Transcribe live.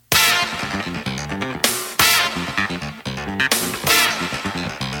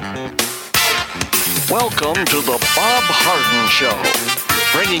Welcome to the Bob Harden Show,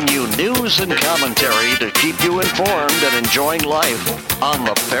 bringing you news and commentary to keep you informed and enjoying life on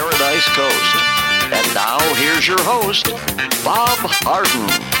the Paradise Coast. And now, here's your host, Bob Harden.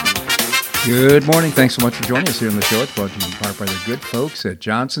 Good morning. Thanks so much for joining us here on the show. It's brought to you in part by the good folks at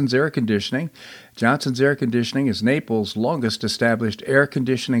Johnson's Air Conditioning. Johnson's Air Conditioning is Naples' longest established air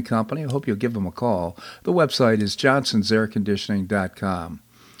conditioning company. I hope you'll give them a call. The website is johnsonsairconditioning.com.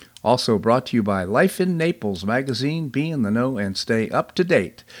 Also brought to you by Life in Naples magazine. Be in the know and stay up to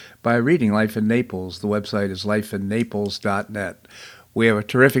date by reading Life in Naples. The website is lifeinnaples.net. We have a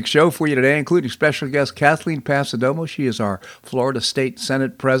terrific show for you today, including special guest Kathleen Passidomo. She is our Florida State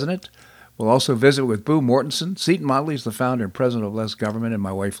Senate President. We'll also visit with Boo Mortensen. Seton Motley is the founder and president of Less Government, and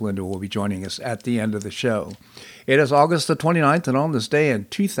my wife Linda will be joining us at the end of the show. It is August the 29th, and on this day in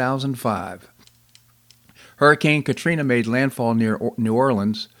 2005, Hurricane Katrina made landfall near New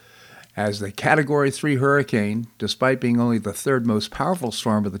Orleans as the Category 3 hurricane. Despite being only the third most powerful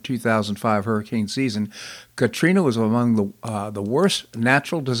storm of the 2005 hurricane season, Katrina was among the worst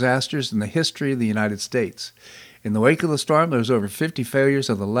natural disasters in the history of the United States. In the wake of the storm, there was over 50 failures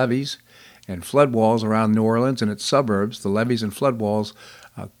of the levees and flood walls around New Orleans and its suburbs. The levees and flood walls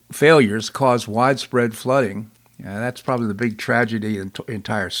failures caused widespread flooding. That's probably the big tragedy in the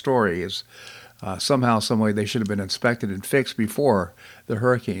entire story is somehow, some way, they should have been inspected and fixed before the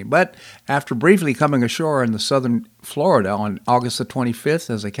hurricane. But after briefly coming ashore in the southern Florida on August the 25th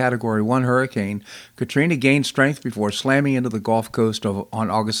as a Category 1 hurricane, Katrina gained strength before slamming into the Gulf Coast on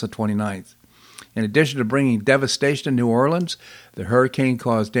August the 29th. In addition to bringing devastation to New Orleans, the hurricane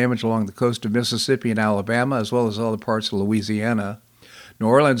caused damage along the coast of Mississippi and Alabama, as well as other parts of Louisiana. New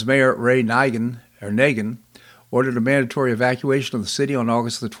Orleans Mayor Ray Nagin ordered a mandatory evacuation of the city on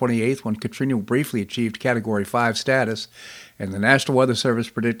August the 28th when Katrina briefly achieved Category 5 status, and the National Weather Service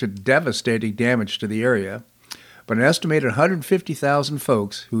predicted devastating damage to the area. But an estimated 150,000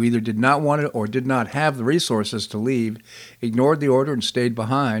 folks who either did not want it or did not have the resources to leave ignored the order and stayed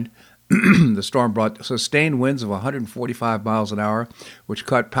behind. The storm brought sustained winds of 145 miles an hour, which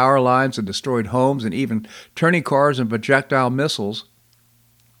cut power lines and destroyed homes and even turning cars and projectile missiles.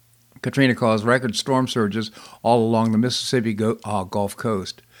 Katrina caused record storm surges all along the Mississippi Gulf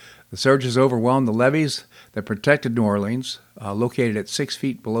Coast. The surges overwhelmed the levees that protected New Orleans, located at 6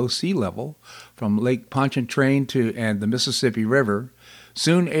 feet below sea level, from Lake Pontchartrain and the Mississippi River.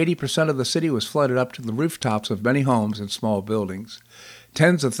 Soon, 80% of the city was flooded up to the rooftops of many homes and small buildings.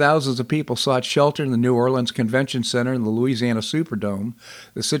 Tens of thousands of people sought shelter in the New Orleans Convention Center and the Louisiana Superdome.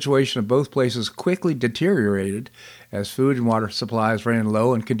 The situation of both places quickly deteriorated as food and water supplies ran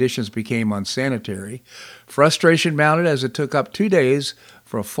low and conditions became unsanitary. Frustration mounted as it took up 2 days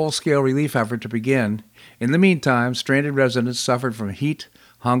for a full-scale relief effort to begin. In the meantime, stranded residents suffered from heat,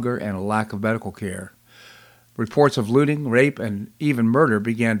 hunger, and a lack of medical care. Reports of looting, rape, and even murder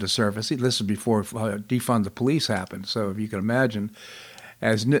began to surface. This is before defund the police happened, so if you can imagine.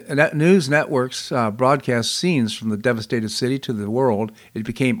 As news networks broadcast scenes from the devastated city to the world, it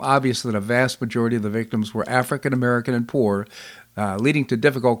became obvious that a vast majority of the victims were African American and poor, leading to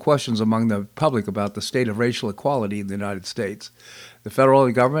difficult questions among the public about the state of racial equality in the United States. The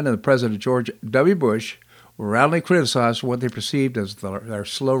federal government and President George W. Bush were roundly criticized for what they perceived as their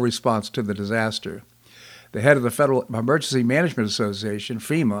slow response to the disaster. The head of the Federal Emergency Management Association,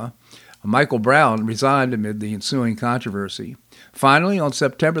 FEMA, Michael Brown, resigned amid the ensuing controversy. Finally, on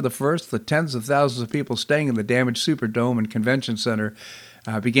September the 1st, the tens of thousands of people staying in the damaged Superdome and Convention Center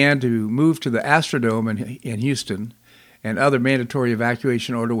began to move to the Astrodome in Houston. and other mandatory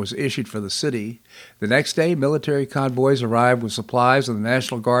evacuation order was issued for the city. The next day, military convoys arrived with supplies, and the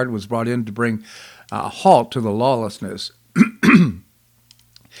National Guard was brought in to bring a halt to the lawlessness.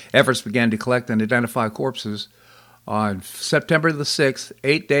 Efforts began to collect and identify corpses. On September the 6th,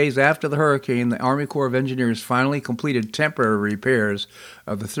 8 days after the hurricane, the Army Corps of Engineers finally completed temporary repairs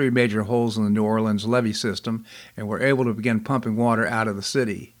of the three major holes in the New Orleans levee system and were able to begin pumping water out of the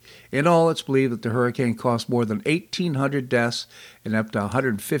city. In all, it's believed that the hurricane cost more than 1,800 deaths and up to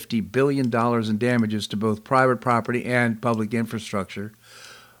 $150 billion in damages to both private property and public infrastructure.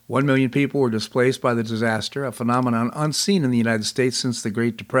 1 million people were displaced by the disaster, a phenomenon unseen in the United States since the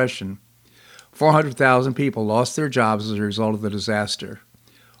Great Depression. 400,000 people lost their jobs as a result of the disaster.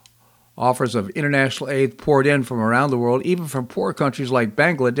 Offers of international aid poured in from around the world, even from poor countries like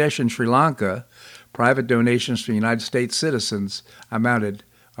Bangladesh and Sri Lanka. Private donations from United States citizens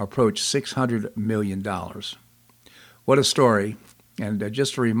approached $600 million. What a story. And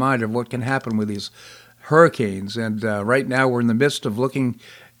just a reminder of what can happen with these hurricanes. And right now we're in the midst of looking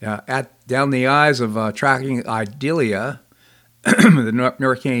down the eyes of tracking Idalia, the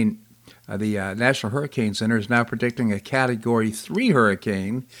hurricane The National Hurricane Center is now predicting a Category 3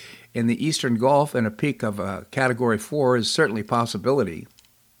 hurricane in the eastern Gulf, and a peak of Category 4 is certainly a possibility.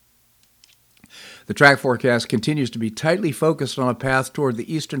 The track forecast continues to be tightly focused on a path toward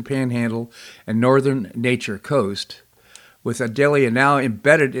the eastern panhandle and northern nature coast, with Idalia now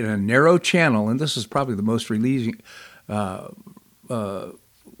embedded in a narrow channel, and this is probably the most relieving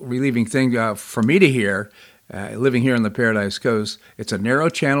thing for me to hear, living here on the Paradise Coast. It's a narrow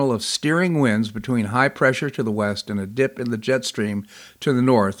channel of steering winds between high pressure to the west and a dip in the jet stream to the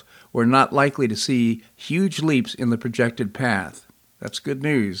north. We're not likely to see huge leaps in the projected path. That's good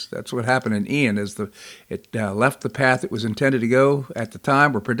news. That's what happened in Ian, as it left the path it was intended to go at the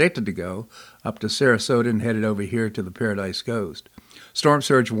time, or predicted to go, up to Sarasota and headed over here to the Paradise Coast. Storm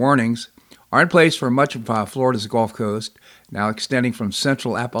surge warnings are in place for much of Florida's Gulf Coast, now extending from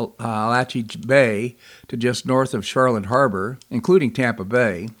central Appalachia Bay to just north of Charlotte Harbor, including Tampa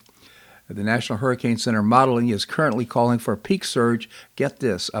Bay. The National Hurricane Center modeling is currently calling for a peak surge, get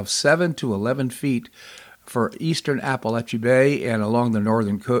this, of 7 to 11 feet for eastern Appalachia Bay and along the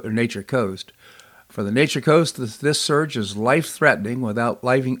northern Nature Coast. For the Nature Coast, this surge is life-threatening without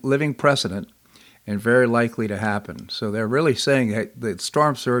living precedent and very likely to happen. So they're really saying that the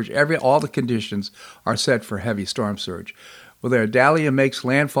storm surge, all the conditions are set for heavy storm surge. Whether Idalia makes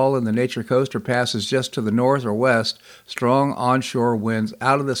landfall in the Nature Coast or passes just to the north or west, strong onshore winds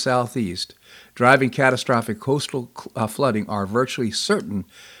out of the southeast, driving catastrophic coastal flooding are virtually certain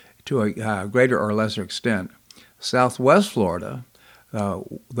to a greater or lesser extent. Southwest Florida,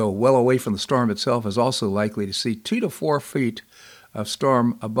 though well away from the storm itself, is also likely to see 2 to 4 feet of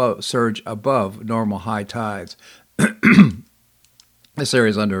storm surge above normal high tides. This area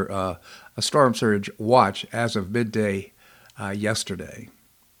is under a storm surge watch as of midday yesterday.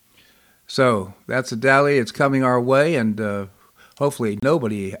 So that's Idalia. It's coming our way, and hopefully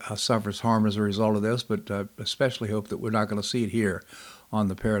nobody suffers harm as a result of this, but especially hope that we're not going to see it here on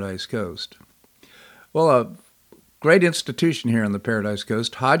the Paradise Coast. Well, a great institution here on the Paradise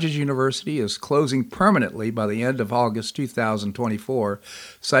Coast, Hodges University, is closing permanently by the end of August 2024,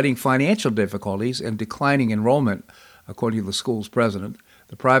 citing financial difficulties and declining enrollment, according to the school's president.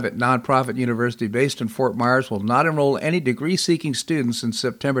 The private nonprofit university based in Fort Myers will not enroll any degree-seeking students in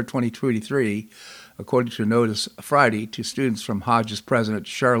September 2023, according to a notice Friday to students from Hodges president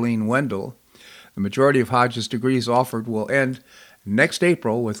Charlene Wendell. The majority of Hodges degrees offered will end next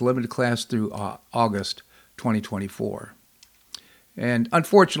April, with limited class through August 2024. And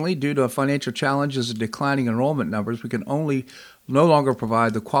unfortunately, due to financial challenges and declining enrollment numbers, we can no longer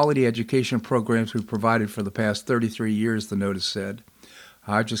provide the quality education programs we've provided for the past 33 years, the notice said.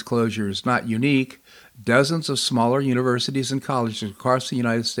 Hodges' closure is not unique. Dozens of smaller universities and colleges across the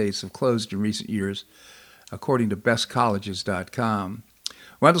United States have closed in recent years, according to bestcolleges.com.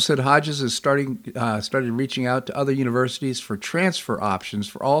 Wendell said Hodges has started reaching out to other universities for transfer options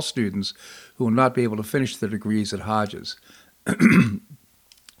for all students who will not be able to finish their degrees at Hodges. In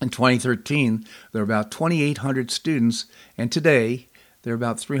 2013, there were about 2,800 students, and today there are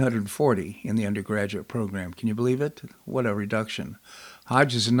about 340 in the undergraduate program. Can you believe it? What a reduction.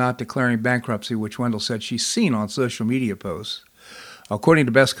 Hodges is not declaring bankruptcy, which Wendell said she's seen on social media posts. According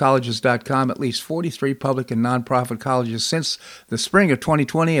to bestcolleges.com, at least 43 public and nonprofit colleges since the spring of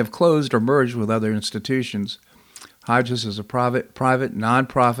 2020 have closed or merged with other institutions. Hodges is a private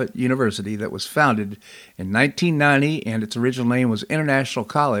nonprofit university that was founded in 1990, and its original name was International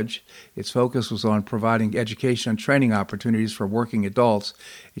College. Its focus was on providing education and training opportunities for working adults.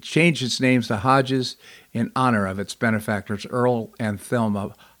 It changed its name to Hodges in honor of its benefactors, Earl and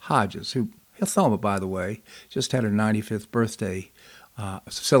Thelma Hodges, who, Thelma, by the way, just had her 95th birthday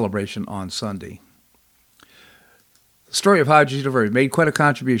celebration on Sunday. The story of Hodges University made quite a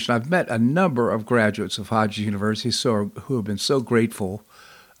contribution. I've met a number of graduates of Hodges University who have been so grateful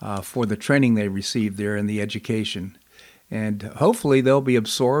for the training they received there and the education. And hopefully they'll be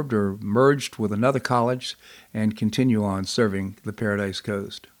absorbed or merged with another college and continue on serving the Paradise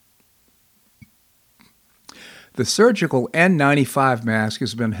Coast. The surgical N95 mask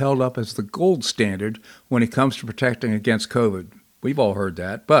has been held up as the gold standard when it comes to protecting against COVID. We've all heard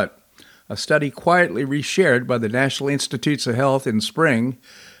that, but a study quietly reshared by the National Institutes of Health in spring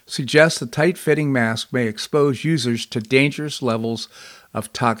suggests the tight-fitting mask may expose users to dangerous levels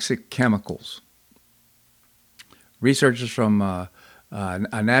of toxic chemicals. Researchers from a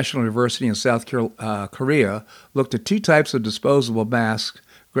national university in South Korea looked at 2 types of disposable masks,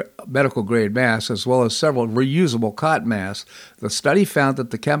 medical-grade masks, as well as several reusable cotton masks. The study found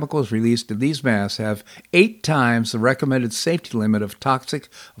that the chemicals released in these masks have 8 times the recommended safety limit of toxic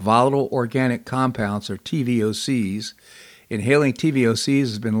volatile organic compounds, or TVOCs, Inhaling TVOCs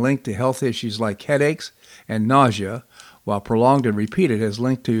has been linked to health issues like headaches and nausea, while prolonged and repeated has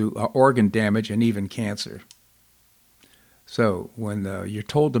linked to organ damage and even cancer. So when you're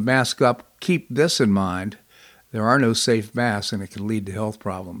told to mask up, keep this in mind. There are no safe masks, and it can lead to health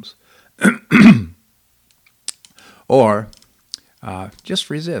problems. Or just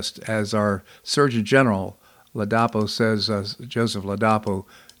resist. As our Surgeon General, Ladapo says, Joseph Ladapo,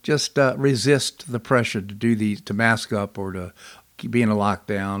 just resist the pressure to mask up or to be in a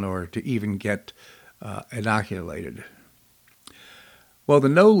lockdown or to even get inoculated. Well, the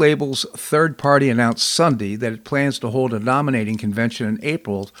No Labels third party announced Sunday that it plans to hold a nominating convention in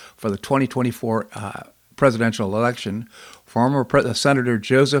April for the 2024 presidential election. Former Senator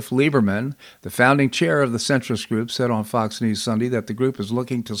Joseph Lieberman, the founding chair of the centrist group, said on Fox News Sunday that the group is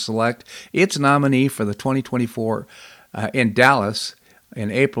looking to select its nominee for the 2024 in Dallas in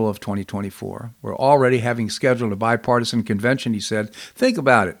April of 2024. We're already having scheduled a bipartisan convention, he said. Think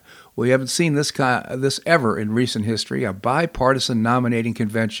about it. We haven't seen this ever in recent history, a bipartisan nominating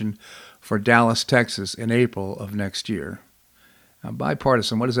convention for Dallas, Texas in April of next year. Now,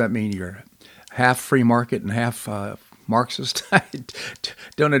 bipartisan, what does that mean? You're half free market and half Marxist? I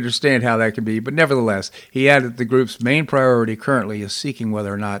don't understand how that can be, but nevertheless, he added the group's main priority currently is seeking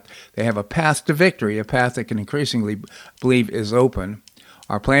whether or not they have a path to victory, a path that can increasingly believe is open.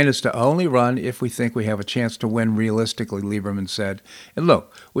 Our plan is to only run if we think we have a chance to win realistically, Lieberman said. And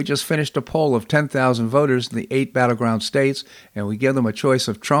look, we just finished a poll of 10,000 voters in the 8 battleground states, and we give them a choice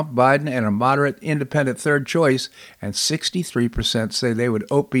of Trump, Biden, and a moderate independent third choice, and 63% say they would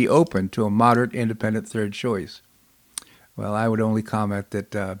be open to a moderate independent third choice. Well, I would only comment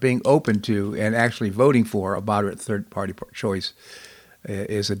that being open to and actually voting for a moderate third-party choice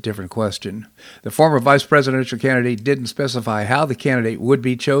is a different question. The former vice presidential candidate didn't specify how the candidate would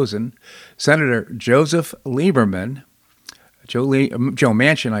be chosen. Senator Joseph Lieberman, Joe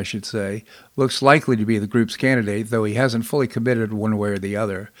Manchin, I should say, looks likely to be the group's candidate, though he hasn't fully committed one way or the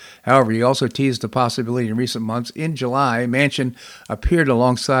other. However, he also teased the possibility in recent months. In July, Manchin appeared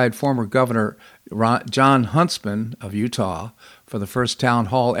alongside former Governor Jon Huntsman of Utah for the first town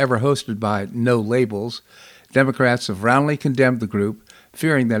hall ever hosted by No Labels. Democrats have roundly condemned the group,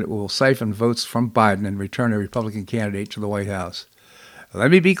 fearing that it will siphon votes from Biden and return a Republican candidate to the White House.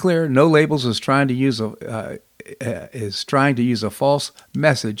 Let me be clear: No Labels is trying to use a false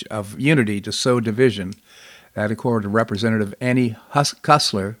message of unity to sow division. That, according to Representative Annie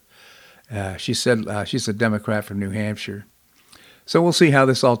Kussler, she's a Democrat from New Hampshire. So we'll see how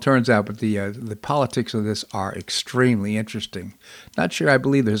this all turns out, but the politics of this are extremely interesting. Not sure I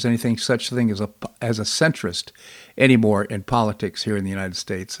believe there's anything such thing as a centrist anymore in politics here in the United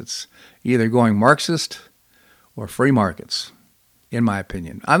States. It's either going Marxist or free markets, in my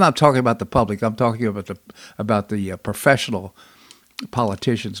opinion. I'm not talking about the public. I'm talking about the professional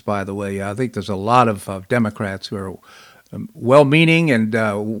politicians, by the way. I think there's a lot of Democrats who are well-meaning and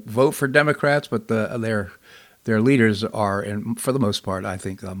vote for Democrats, but their leaders are, for the most part, I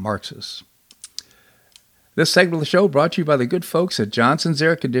think, Marxists. This segment of the show brought to you by the good folks at Johnson's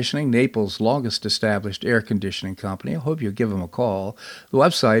Air Conditioning, Naples' longest established air conditioning company. I hope you'll give them a call. The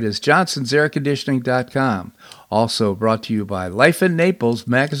website is johnsonsairconditioning.com. Also brought to you by Life in Naples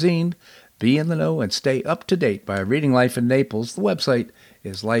magazine. Be in the know and stay up to date by reading Life in Naples. The website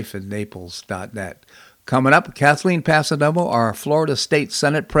is lifeinnaples.net. Coming up, Kathleen Passidomo, our Florida State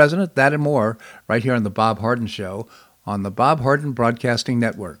Senate President, that and more, right here on The Bob Harden Show on the Bob Harden Broadcasting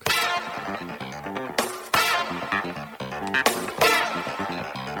Network.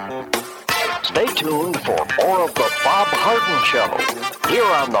 Stay tuned for more of The Bob Harden Show here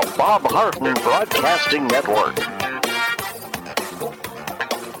on the Bob Harden Broadcasting Network.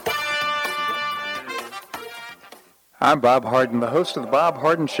 I'm Bob Harden, the host of The Bob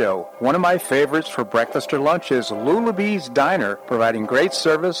Harden Show. One of my favorites for breakfast or lunch is Lulabee's Diner, providing great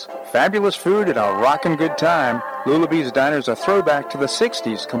service, fabulous food, and a rockin' good time. Lulabee's Diner is a throwback to the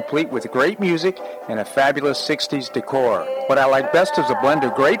 60s, complete with great music and a fabulous 60s decor. What I like best is a blend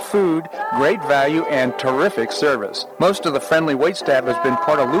of great food, great value, and terrific service. Most of the friendly waitstaff has been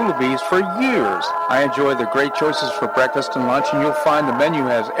part of Lulabee's for years. I enjoy the great choices for breakfast and lunch, and you'll find the menu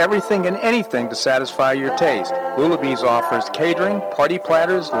has everything and anything to satisfy your taste. Lulabee's offers catering, party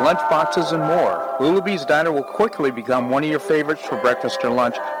platters, lunch boxes, and more. Lulabee's Diner will quickly become one of your favorites for breakfast or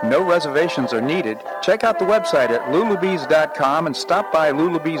lunch. No reservations are needed. Check out the website at lulabees.com and stop by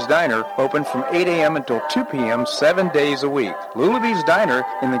Lulabee's Diner, open from 8 a.m. until 2 p.m. 7 days a week. Lulabee's Diner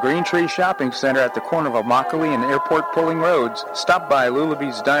in the Green Tree Shopping Center at the corner of Immokalee and Airport Pulling Roads. Stop by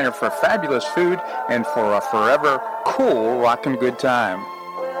Lulabee's Diner for fabulous food and for a forever cool rockin' good time.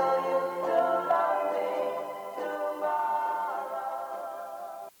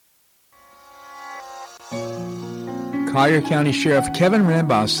 Collier County Sheriff Kevin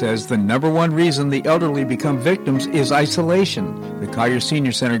Rambaugh says the number one reason the elderly become victims is isolation. The Collier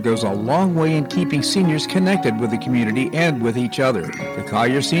Senior Center goes a long way in keeping seniors connected with the community and with each other. The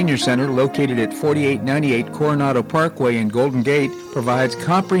Collier Senior Center, located at 4898 Coronado Parkway in Golden Gate, provides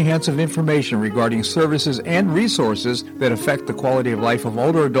comprehensive information regarding services and resources that affect the quality of life of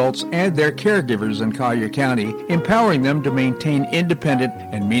older adults and their caregivers in Collier County, empowering them to maintain independent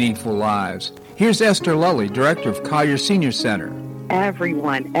and meaningful lives. Here's Esther Lully, Director of Collier Senior Center.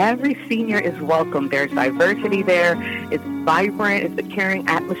 Everyone, every senior is welcome. There's diversity there. It's vibrant. It's a caring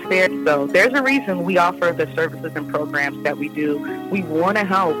atmosphere. So there's a reason we offer the services and programs that we do. We want to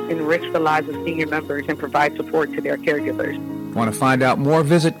help enrich the lives of senior members and provide support to their caregivers. Want to find out more?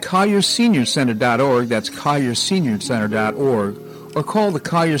 Visit collierseniorcenter.org. That's collierseniorcenter.org. Or call the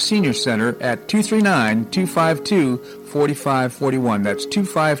Collier Senior Center at 239-252-4541. That's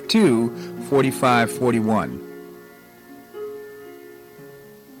 252-4541.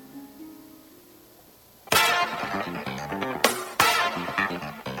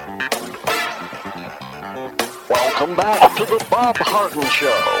 Welcome back to the Bob Harden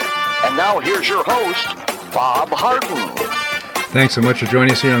Show. And now here's your host, Bob Harden. Thanks so much for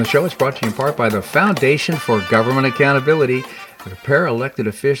joining us here on the show. It's brought to you in part by the Foundation for Government Accountability. Prepare elected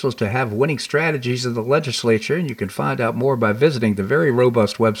officials to have winning strategies in the legislature, and you can find out more by visiting the very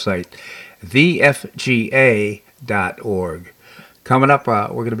robust website, thefga.org. Coming up, we're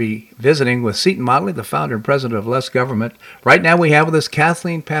going to be visiting with Seton Motley, the founder and president of Less Government. Right now we have with us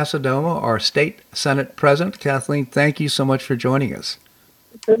Kathleen Passidomo, our state Senate president. Kathleen, thank you so much for joining us.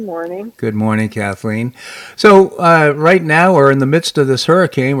 Good morning. Good morning, Kathleen. So right now we're in the midst of this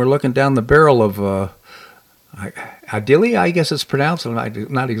hurricane. We're looking down the barrel of Idalia, I guess it's pronounced.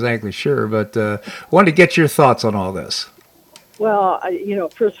 I'm not exactly sure, but I wanted to get your thoughts on all this. Well,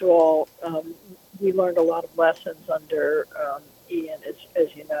 first of all, we learned a lot of lessons under Ian,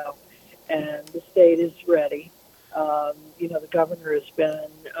 as you know, and the state is ready. The governor has been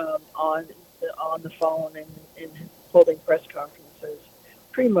on the phone and holding press conferences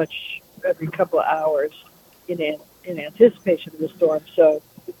pretty much every couple of hours in anticipation of the storm. So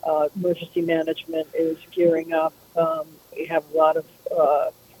emergency management is gearing up. We have a lot of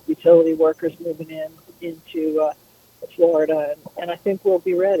utility workers moving into Florida, and I think we'll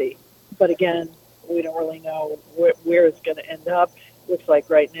be ready. But again, we don't really know where it's going to end up. Looks like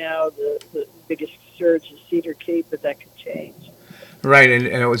right now the biggest surge is Cedar Cape, but that could change. Right,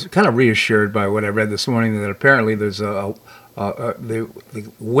 and I was kind of reassured by what I read this morning that apparently there's the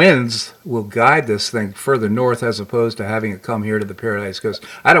winds will guide this thing further north as opposed to having it come here to the Paradise Coast.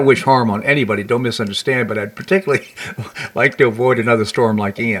 I don't wish harm on anybody, don't misunderstand, but I'd particularly like to avoid another storm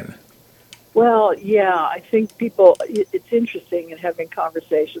like Ian. Well, yeah, I think it's interesting in having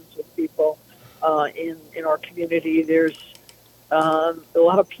conversations with people in our community. There's a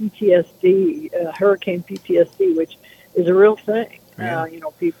lot of PTSD, hurricane PTSD, which is a real thing. Yeah.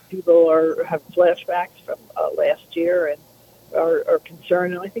 People have flashbacks from last year and are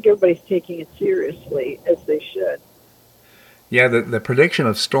concerned, and I think everybody's taking it seriously, as they should. Yeah, the prediction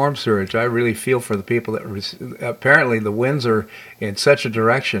of storm surge, I really feel for the people that apparently the winds are in such a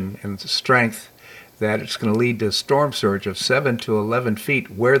direction and strength that it's going to lead to a storm surge of 7 to 11 feet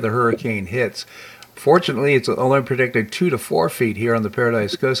where the hurricane hits. Fortunately, it's only predicted 2 to 4 feet here on the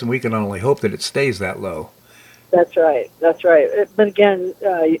Paradise Coast, and we can only hope that it stays that low. That's right. But again,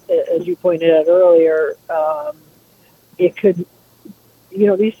 as you pointed out earlier, it could,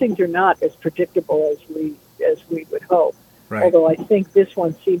 these things are not as predictable as we would hope. Right. Although I think this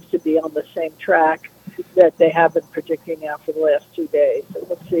one seems to be on the same track that they have been predicting now for the last 2 days. So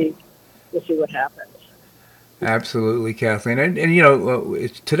we'll see what happens. Absolutely, Kathleen. And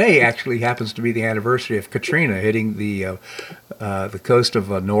today actually happens to be the anniversary of Katrina hitting the coast of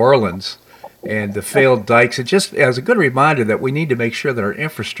New Orleans and the failed dikes. It just as a good reminder that we need to make sure that our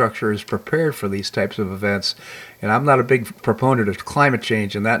infrastructure is prepared for these types of events. And I'm not a big proponent of climate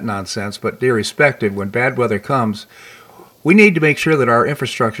change and that nonsense, but irrespective, when bad weather comes, we need to make sure that our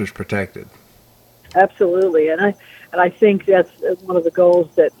infrastructure is protected. Absolutely, and I think that's one of the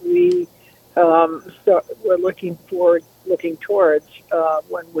goals that we're looking towards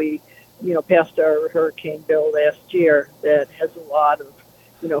when we passed our hurricane bill last year that has a lot of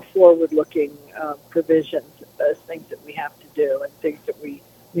forward-looking provisions as things that we have to do and things that we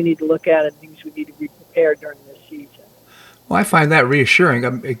need to look at and things we need to be prepared during this season. Well, I find that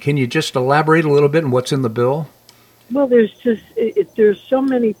reassuring. Can you just elaborate a little bit on what's in the bill? Well, there's so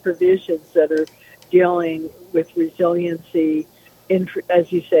many provisions that are dealing with resiliency,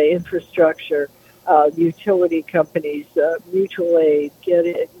 as you say, infrastructure, utility companies, mutual aid,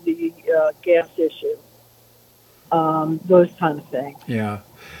 the gas issue. those kind of things. Yeah.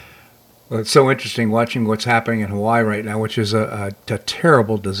 Well, it's so interesting watching what's happening in Hawaii right now, which is a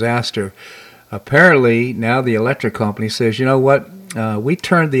terrible disaster. Apparently, now the electric company says, you know what, we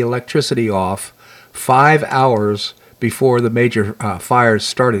turned the electricity off 5 hours before the major fires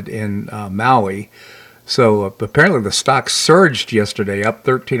started in Maui. So apparently the stock surged yesterday, up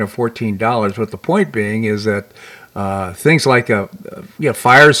 $13 or $14. But the point being is that things like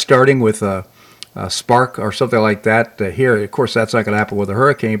fires starting with a spark or something like that here, of course, that's not going to happen with a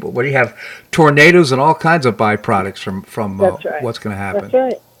hurricane. But when you have tornadoes and all kinds of byproducts from right. what's going to happen. That's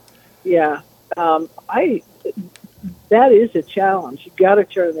right. Yeah. That is a challenge. You've got to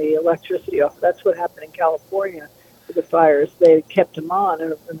turn the electricity off. That's what happened in California with the fires. They kept them on,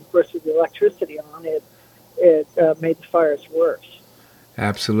 and of course, with the electricity on, it made the fires worse.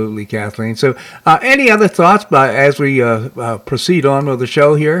 Absolutely, Kathleen. So, any other thoughts as we proceed on with the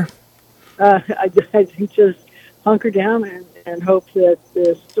show here? I think just hunker down and hope that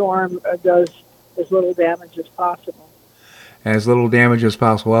the storm does as little damage as possible. As little damage as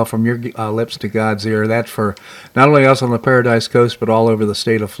possible. Well, from your lips to God's ear. That's for not only us on the Paradise Coast, but all over the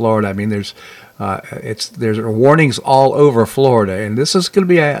state of Florida. I mean, there's warnings all over Florida, and this is going to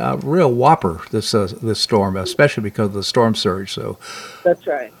be a real whopper. This storm, especially because of the storm surge. So that's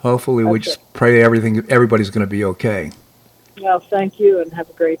right. Hopefully, we just pray everybody's going to be okay. Well, thank you, and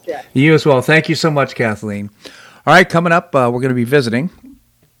have a great day. You as well. Thank you so much, Kathleen. All right, coming up, we're going to be visiting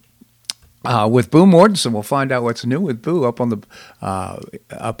with Boo Mortensen. We'll find out what's new with Boo up in the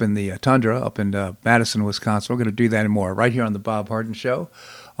tundra, up in Madison, Wisconsin. We're going to do that and more right here on the Bob Harden Show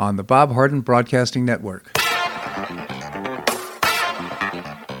on the Bob Harden Broadcasting Network.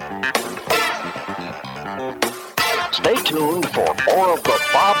 Stay tuned for more of the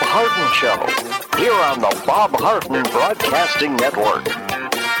Bob Harden Show here on the Bob Harden Broadcasting Network.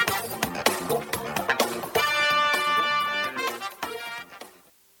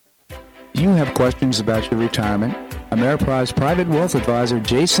 Do you have questions about your retirement? Ameriprise Private Wealth Advisor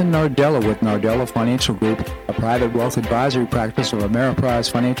Jason Nardella with Nardella Financial Group, a private wealth advisory practice of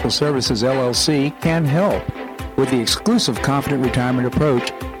Ameriprise Financial Services, LLC, can help. With the exclusive Confident Retirement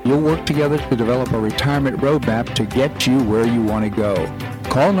approach, you'll work together to develop a retirement roadmap to get you where you want to go.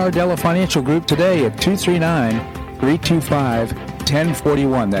 Call Nardella Financial Group today at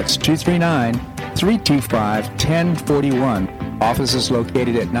 239-325-1041. That's 239-325-1041. Office is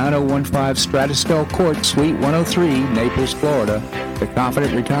located at 9015 Stratusdale Court, Suite 103, Naples, Florida. The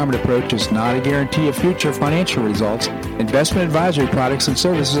Confident Retirement approach is not a guarantee of future financial results. Investment advisory products and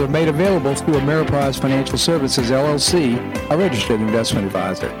services are made available through Ameriprise Financial Services, LLC, a registered investment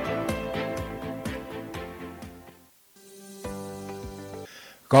advisor.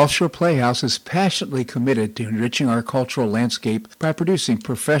 Gulf Shore Playhouse is passionately committed to enriching our cultural landscape by producing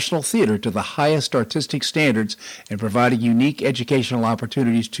professional theater to the highest artistic standards and providing unique educational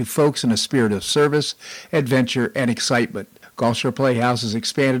opportunities to folks in a spirit of service, adventure, and excitement. Gulf Shore Playhouse has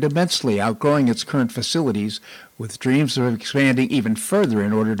expanded immensely, outgrowing its current facilities, with dreams of expanding even further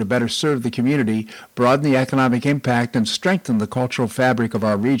in order to better serve the community, broaden the economic impact, and strengthen the cultural fabric of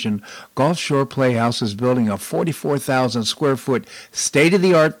our region. Gulf Shore Playhouse is building a 44,000-square-foot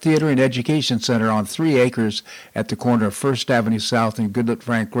state-of-the-art theater and education center on 3 acres at the corner of First Avenue South and Goodlet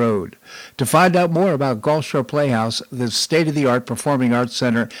Frank Road. To find out more about Gulf Shore Playhouse, the state-of-the-art performing arts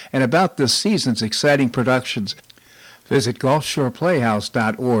center, and about this season's exciting productions, visit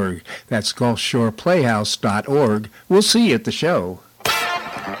GulfShorePlayhouse.org. That's GulfShorePlayhouse.org. We'll see you at the show.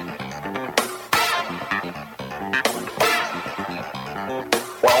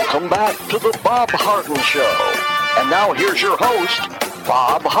 Welcome back to the Bob Harden Show. And now here's your host,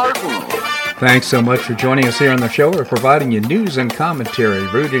 Bob Harden. Thanks so much for joining us here on the show. We're providing you news and commentary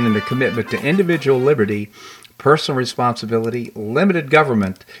rooted in the commitment to individual liberty, personal responsibility, limited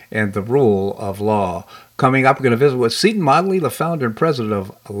government, and the rule of law. Coming up, we're going to visit with Seton Motley, the founder and president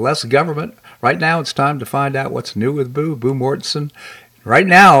of Less Government. Right now, it's time to find out what's new with Boo Mortensen. Right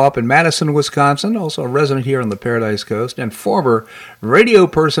now, up in Madison, Wisconsin, also a resident here on the Paradise Coast, and former radio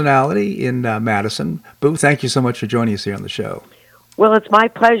personality in Madison. Boo, thank you so much for joining us here on the show. Well, it's my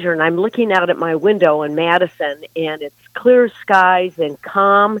pleasure, and I'm looking out at my window in Madison, and it's clear skies and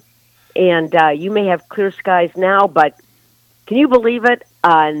calm, and you may have clear skies now, but can you believe it?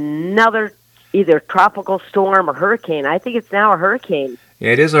 Another either tropical storm or hurricane. I think it's now a hurricane.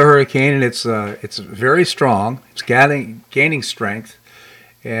 It is a hurricane, and it's very strong. It's gaining strength,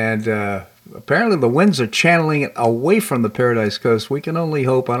 and apparently the winds are channeling it away from the Paradise Coast. We can only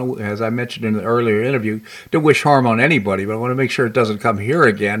hope, as I mentioned in the earlier interview, to wish harm on anybody, but I want to make sure it doesn't come here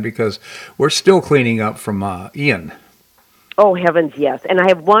again because we're still cleaning up from Ian. Oh, heavens, yes. And I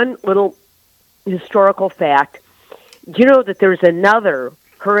have one little historical fact. Do you know that there's another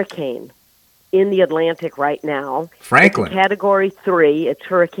hurricane in the Atlantic right now? Franklin. It's Category 3. It's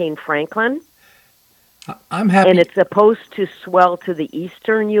Hurricane Franklin. I'm happy. And it's supposed to swell to the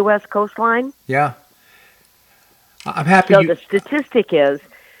eastern U.S. coastline. Yeah. I'm happy. So the statistic is,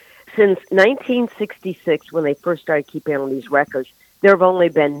 since 1966, when they first started keeping all these records, there have only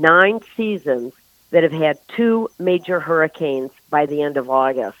been 9 seasons that have had 2 major hurricanes by the end of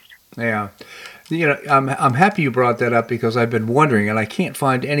August. Yeah. I'm happy you brought that up because I've been wondering, and I can't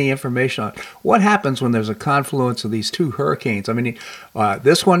find any information on what happens when there's a confluence of these 2 hurricanes. I mean,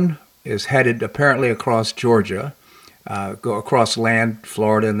 this one is headed apparently across Georgia, go across land,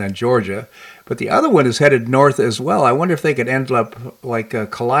 Florida, and then Georgia. But the other one is headed north as well. I wonder if they could end up like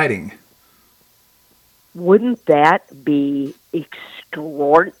colliding. Wouldn't that be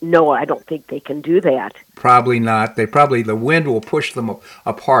extraordinary? No, I don't think they can do that. Probably not. The wind will push them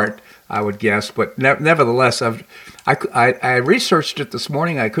apart, I would guess. But nevertheless, I researched it this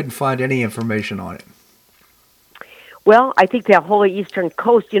morning. I couldn't find any information on it. Well, I think the whole eastern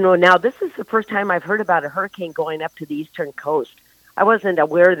coast, now this is the first time I've heard about a hurricane going up to the eastern coast. I wasn't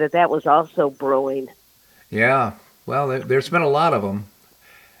aware that was also brewing. Yeah, well, there's been a lot of them.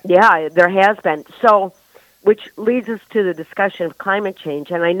 Yeah, there has been. So, which leads us to the discussion of climate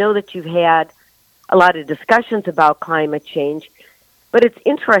change. And I know that you've had a lot of discussions about climate change, but it's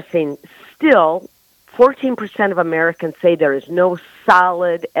interesting. Still, 14% of Americans say there is no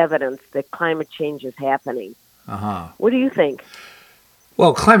solid evidence that climate change is happening. Uh-huh. What do you think?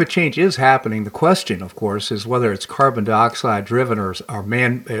 Well, climate change is happening. The question, of course, is whether it's carbon dioxide driven or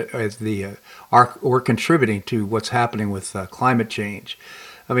we're contributing to what's happening with climate change.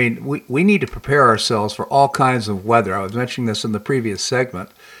 I mean, we need to prepare ourselves for all kinds of weather. I was mentioning this in the previous segment,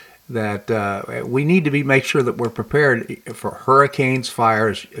 that we need to make sure that we're prepared for hurricanes,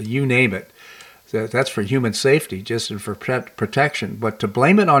 fires, you name it. That's for human safety, just for protection. But to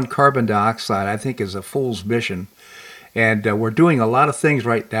blame it on carbon dioxide, I think, is a fool's mission. And we're doing a lot of things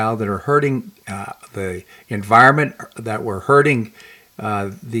right now that are hurting the environment, that we're hurting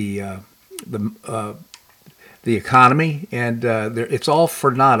the economy, and it's all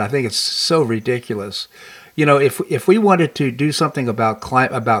for naught. I think it's so ridiculous. If we wanted to do something about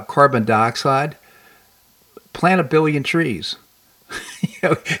carbon dioxide, plant 1 billion trees.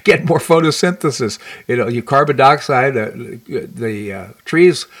 Get more photosynthesis. You carbon dioxide, the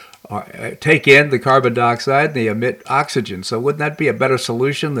trees take in the carbon dioxide and they emit oxygen. So wouldn't that be a better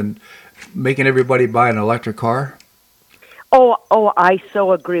solution than making everybody buy an electric car? Oh, I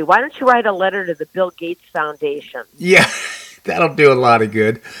so agree. Why don't you write a letter to the Bill Gates Foundation? Yeah, that'll do a lot of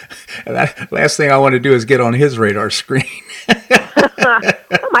good. Last thing I want to do is get on his radar screen.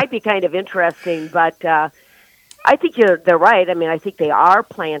 That might be kind of interesting, but I think they're right. I mean, I think they are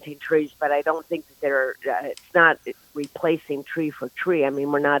planting trees, but I don't think that it's not replacing tree for tree. I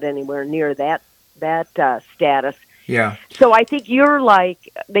mean, we're not anywhere near that status. Yeah. So I think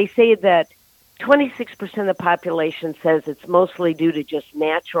they say that 26% of the population says it's mostly due to just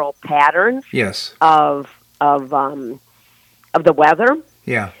natural patterns. Yes. Of the weather.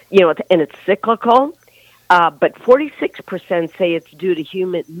 Yeah. And it's cyclical. But 46% say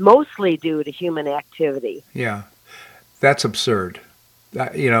it's mostly due to human activity. Yeah, that's absurd.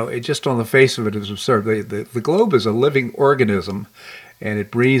 It just on the face of it is absurd. The globe is a living organism, and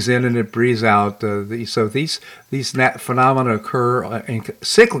it breathes in and it breathes out. So these phenomena occur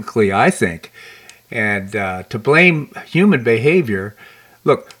cyclically, I think. And to blame human behavior,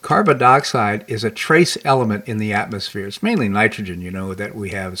 look, carbon dioxide is a trace element in the atmosphere. It's mainly nitrogen, that we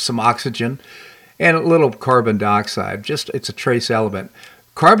have, some oxygen, and a little carbon dioxide. It's a trace element.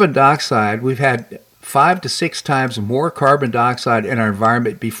 Carbon dioxide, we've had 5 to 6 times more carbon dioxide in our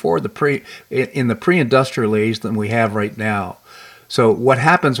environment before in the pre-industrial age than we have right now. So what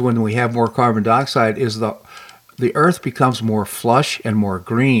happens when we have more carbon dioxide is the earth becomes more flush and more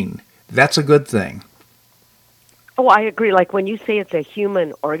green. That's a good thing. Oh, I agree. Like when you say it's a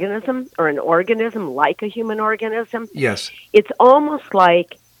human organism or an organism like a human organism. Yes. It's almost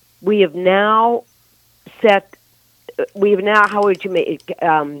like we have now, how would you make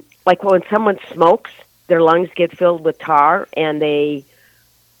it, like when someone smokes, their lungs get filled with tar and they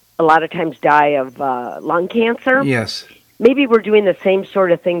a lot of times die of lung cancer. Yes. Maybe we're doing the same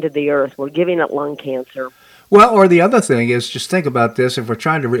sort of thing to the earth. We're giving it lung cancer. Well, or the other thing is, just think about this. If we're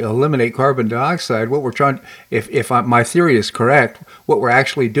trying to eliminate carbon dioxide, if my theory is correct, what we're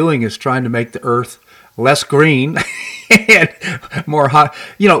actually doing is trying to make the earth less green and more hot.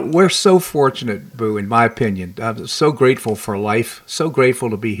 We're so fortunate, Boo, in my opinion. I'm so grateful for life, so grateful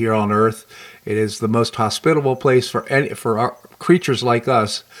to be here on Earth. It is the most hospitable place for our creatures like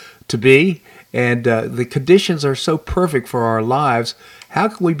us to be, and the conditions are so perfect for our lives. How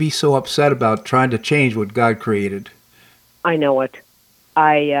can we be so upset about trying to change what God created? I know it.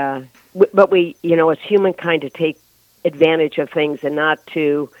 But we, as humankind, to take advantage of things and not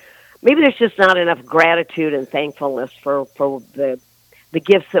to. Maybe there's just not enough gratitude and thankfulness for the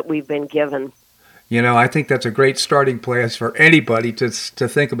gifts that we've been given. I think that's a great starting place for anybody to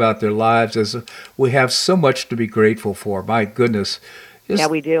think about their lives, as we have so much to be grateful for. My goodness. Yeah,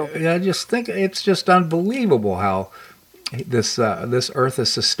 we do. Just think, it's just unbelievable how this earth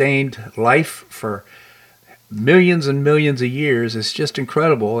has sustained life for millions and millions of years. It's just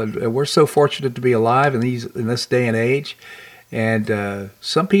incredible, and we're so fortunate to be alive in this day and age. And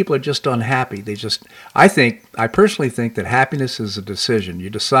some people are just unhappy. I personally think that happiness is a decision. You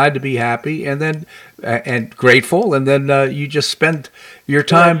decide to be happy and grateful, and then you just spend your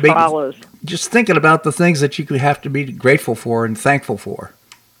time just thinking about the things that you have to be grateful for and thankful for.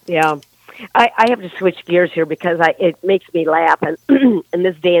 Yeah. I have to switch gears here because it makes me laugh. And in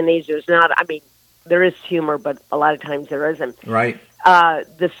this day and age, there is humor, but a lot of times there isn't. Right.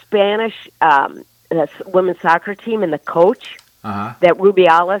 The Spanish women's soccer team and the coach, that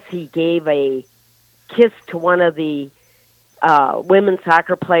Rubiales, he gave a kiss to one of the women's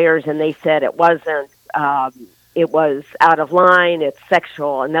soccer players, and they said it wasn't, it was out of line, it's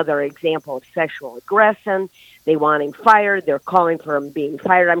sexual, another example of sexual aggression. They want him fired. They're calling for him being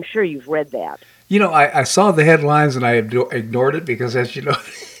fired. I'm sure you've read that. I saw the headlines and I ignored it because, as you know,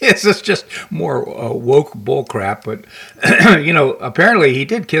 it's just more woke bullcrap. But, apparently he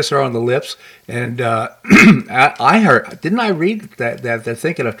did kiss her on the lips. And I heard, didn't I read that they're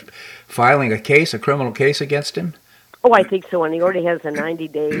thinking of filing a criminal case against him? Oh, I think so. And he already has a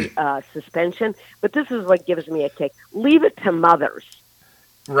 90-day suspension. But this is what gives me a kick. Leave it to mothers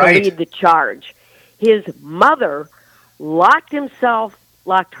to lead the charge. His mother locked herself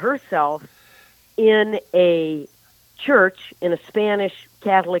in a church, in a Spanish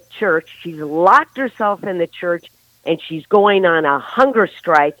Catholic church. She's locked herself in the church, and she's going on a hunger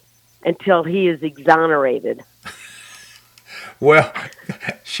strike until he is exonerated. Well,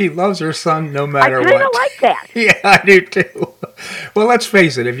 she loves her son no matter what. I kind of like that. Yeah, I do too. Well, let's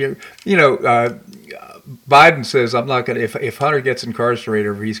face it. If Biden says, "I'm not going to." If Hunter gets incarcerated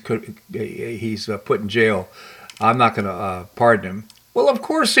or he's put in jail, I'm not going to pardon him. Well, of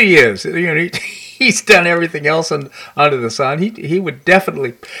course he is. He's done everything else under the sun. He would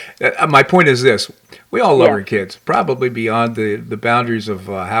definitely. My point is this: we all love our kids, probably beyond the boundaries of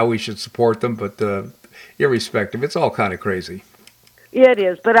how we should support them, but irrespective, it's all kind of crazy. Yeah, it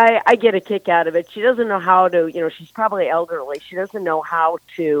is, but I get a kick out of it. She doesn't know how to. She's probably elderly. She doesn't know how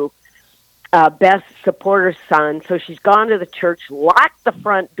to best support her son, so she's gone to the church, locked the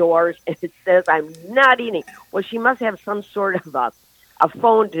front doors, and it says, "I'm not eating." Well, she must have some sort of a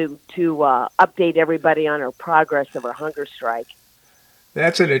phone to update everybody on her progress of her hunger strike.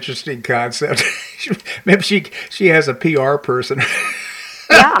 That's an interesting concept. Maybe she has a PR person.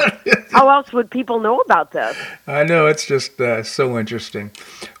 Yeah. How else would people know about this? I know, it's just so interesting.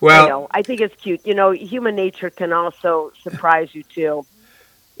 Well, I think it's cute. Human nature can also surprise you too.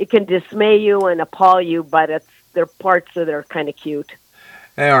 It can dismay you and appall you, but there are parts that are kind of cute.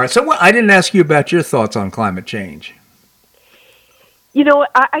 All right. So I didn't ask you about your thoughts on climate change.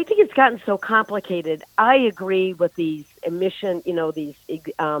 I think it's gotten so complicated. I agree with these these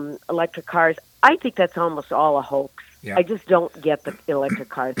electric cars. I think that's almost all a hoax. Yeah. I just don't get the electric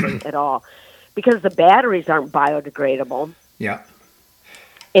car thing at all because the batteries aren't biodegradable. Yeah.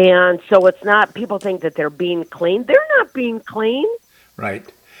 And so it's not, people think that they're being clean. They're not being clean.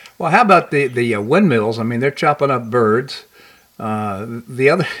 Right. Well, how about the windmills? I mean, they're chopping up birds.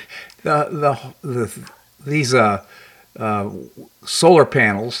 These solar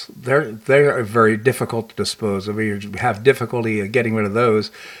panels, they're very difficult to dispose of. You have difficulty getting rid of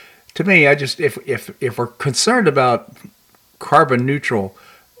those. To me, if we're concerned about carbon neutral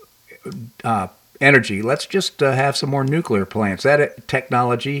energy, let's just have some more nuclear plants. That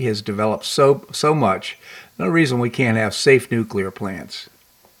technology has developed so much. No reason we can't have safe nuclear plants.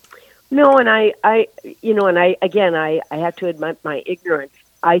 No, and I have to admit my ignorance.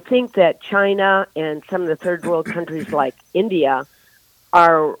 I think that China and some of the third world countries like India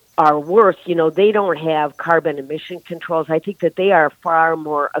are worse. They don't have carbon emission controls. I think that they are far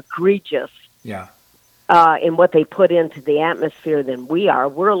more egregious in what they put into the atmosphere than we are.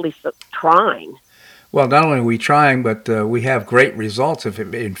 We're at least trying. Well, not only are we trying, but we have great results. If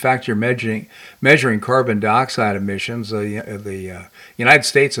in fact you're measuring carbon dioxide emissions, the United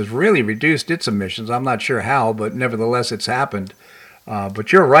States has really reduced its emissions. I'm not sure how, but nevertheless it's happened.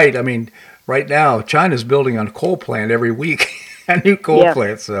 But you're right. I mean, right now China's building a coal plant every week. a new coal Yeah.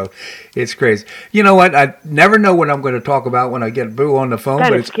 plant. So it's crazy. You know what? I never know what I'm going to talk about when I get Boo on the phone.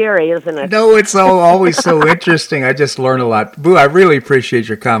 Kind but of it's scary, isn't it? No, it's always so interesting. I just learn a lot. Boo, I really appreciate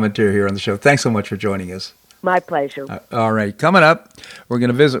your commentary here on the show. Thanks so much for joining us. My pleasure. All right, coming up, we're going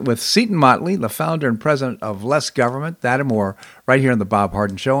to visit with Seton Motley, the founder and president of Less Government, that and more, right here on The Bob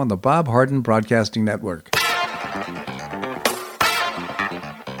Harden Show on the Bob Harden Broadcasting Network.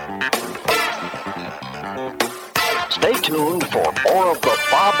 Stay tuned for more of The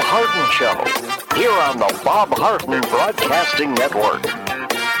Bob Harden Show here on the Bob Harden Broadcasting Network.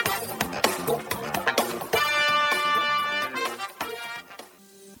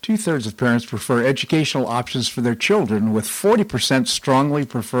 2/3 of parents prefer educational options for their children, with 40% strongly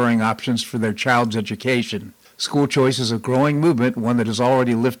preferring options for their child's education. School choice is a growing movement, one that is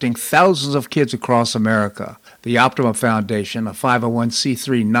already lifting thousands of kids across America. The Optima Foundation, a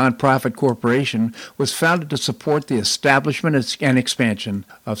 501c3 nonprofit corporation, was founded to support the establishment and expansion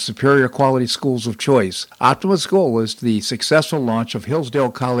of superior quality schools of choice. Optima's goal is the successful launch of Hillsdale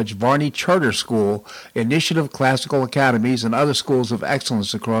College Varney Charter School, Initiative Classical Academies, and other schools of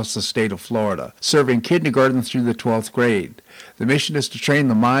excellence across the state of Florida, serving kindergarten through the 12th grade. The mission is to train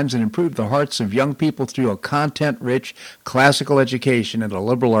the minds and improve the hearts of young people through a content-rich classical education in the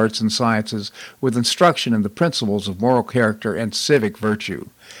liberal arts and sciences with instruction in the principles of moral character and civic virtue.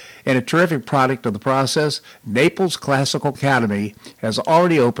 And a terrific product of the process, Naples Classical Academy has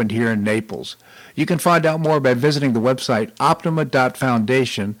already opened here in Naples. You can find out more by visiting the website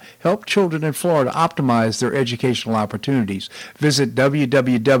optima.foundation. Help children in Florida optimize their educational opportunities. Visit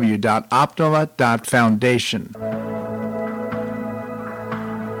www.optima.foundation.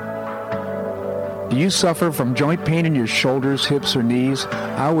 Do you suffer from joint pain in your shoulders, hips, or knees?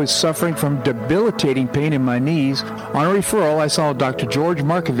 I was suffering from debilitating pain in my knees. On a referral, I saw Dr. George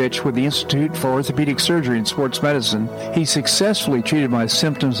Markovich with the Institute for Orthopedic Surgery and Sports Medicine. He successfully treated my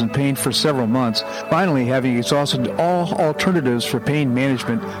symptoms and pain for several months. Finally, having exhausted all alternatives for pain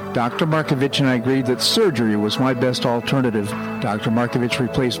management, Dr. Markovich and I agreed that surgery was my best alternative. Dr. Markovich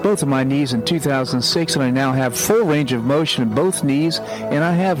replaced both of my knees in 2006, and I now have full range of motion in both knees, and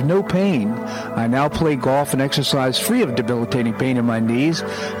I have no pain. I now play golf and exercise free of debilitating pain in my knees.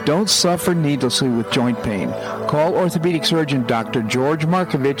 Don't suffer needlessly with joint pain. Call orthopedic surgeon Dr. George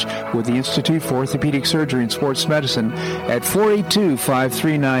Markovich with the Institute for Orthopedic Surgery and Sports Medicine at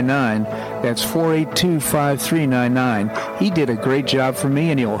 482-5399. That's 482-5399. He did a great job for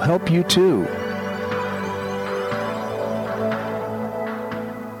me, and he'll help you too.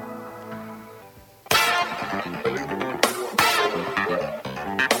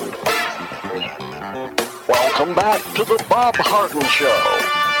 Welcome back to the Bob Harden Show.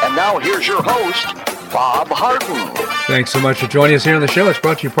 And now here's your host, Bob Harden. Thanks so much for joining us here on the show. It's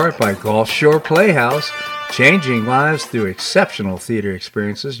brought to you in part by Gulf Shore Playhouse, changing lives through exceptional theater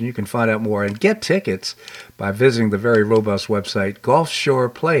experiences. And you can find out more and get tickets by visiting the very robust website,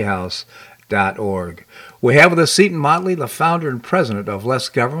 gulfshoreplayhouse.org. We have with us Seton Motley, the founder and president of Less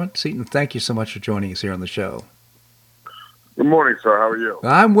Government. Seton, thank you so much for joining us here on the show. Good morning, sir. How are you?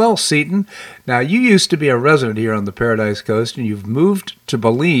 I'm well, Seton. Now, you used to be a resident here on the Paradise Coast, and you've moved to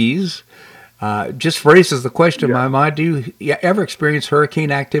Belize. Just raises the question in my mind, do you ever experience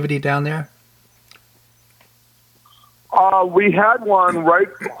hurricane activity down there? We had one right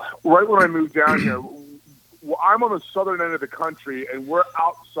when I moved down here. I'm on the southern end of the country, and we're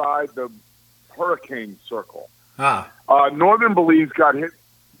outside the hurricane circle. Northern Belize got hit.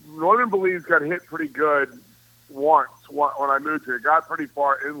 Northern Belize got hit pretty good once when I moved here. It got pretty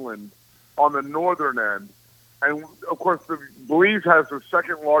far inland on the northern end. And, of course, Belize has the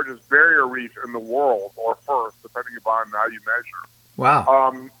second largest barrier reef in the world, or first, depending upon how you measure.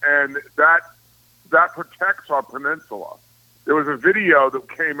 Wow. And that protects our peninsula. There was a video that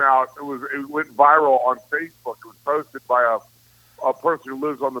came out. It went viral on Facebook. It was posted by a person who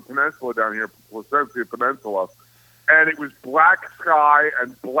lives on the peninsula down here, Placentia Peninsula. And it was black sky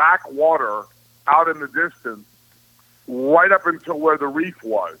and black water out in the distance, right up until where the reef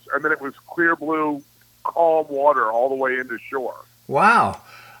was. And then it was clear blue, calm water all the way into shore. Wow.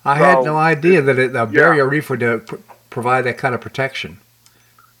 I had no idea that a barrier reef would provide that kind of protection.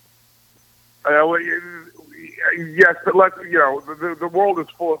 Yes, but the world is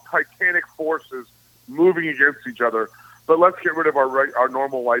full of titanic forces moving against each other. But let's get rid of our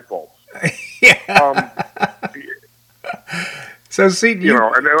normal light bulbs. So, Seton,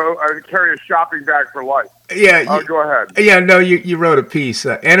 and I carry a shopping bag for life. Yeah. Go ahead. Yeah, no, you wrote a piece.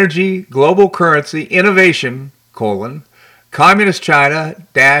 Energy, global currency, innovation, communist China,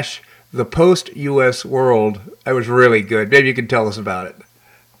 the post-U.S. world. That was really good. Maybe you can tell us about it.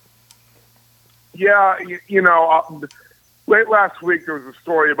 Yeah, late last week there was a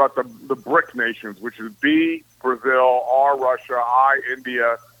story about the BRIC nations, which is B, Brazil, R, Russia, I,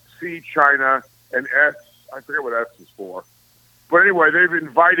 India, C, China, and S, I forget what S is for. But anyway, they've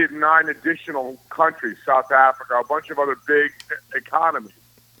invited 9 additional countries, South Africa, a bunch of other big economies.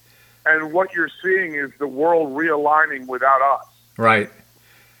 And what you're seeing is the world realigning without us. Right.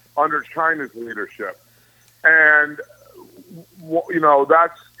 Under China's leadership. And,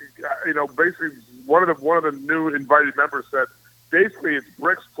 that's, basically one of the new invited members said, basically it's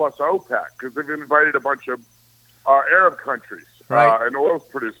BRICS plus OPEC, because they've invited a bunch of Arab countries and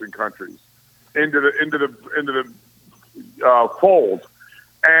oil-producing countries into the fold.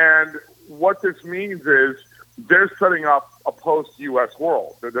 And what this means is they're setting up a post-U.S.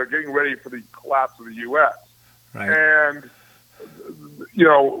 world. They're getting ready for the collapse of the U.S. Right. And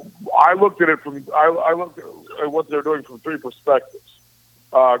I looked at it I looked at what they're doing from 3 perspectives,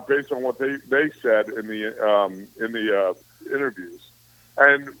 based on what they said in the interviews.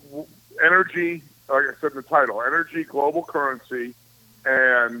 And energy, like I said in the title, energy, global currency,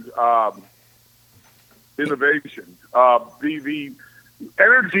 and innovation. The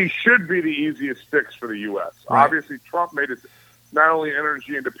energy should be the easiest fix for the U.S. Right. Obviously, Trump made us not only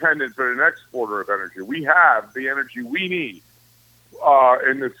energy independent, but an exporter of energy. We have the energy we need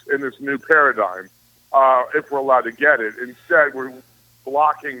in this new paradigm, if we're allowed to get it. Instead, we're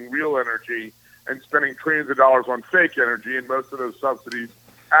blocking real energy and spending trillions of dollars on fake energy, and most of those subsidies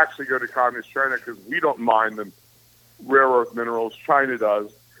actually go to communist China because we don't mine the rare earth minerals. China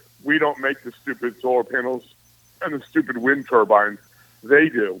does. We don't make the stupid solar panels and the stupid wind turbines. They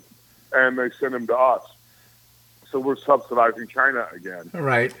do, and they send them to us. So we're subsidizing China again.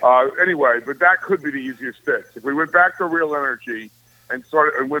 Right. Anyway, but that could be the easiest fix. If we went back to real energy and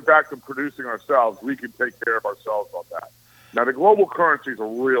went back to producing ourselves, we could take care of ourselves on that. Now, the global currency is a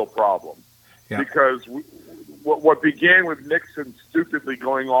real problem because what began with Nixon stupidly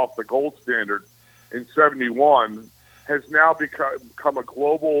going off the gold standard in '71 has now become a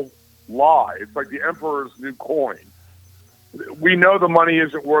global lie. It's like the emperor's new coin. We know the money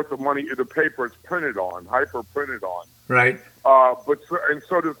isn't worth the paper it's printed on, hyper printed on. Right. And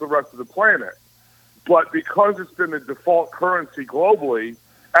so does the rest of the planet. But because it's been the default currency globally,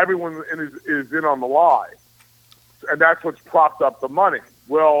 everyone is in on the lie. And that's what's propped up the money.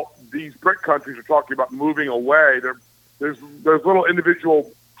 Well, these BRIC countries are talking about moving away. There's little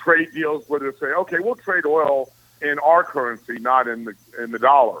individual trade deals where they say, okay, we'll trade oil in our currency, not in the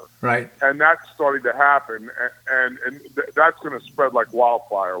dollar. Right. And that's starting to happen, and that's going to spread like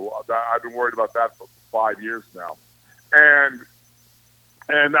wildfire. I've been worried about that for 5 years now. And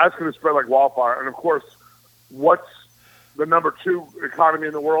that's going to spread like wildfire. And, of course, what's the number 2 economy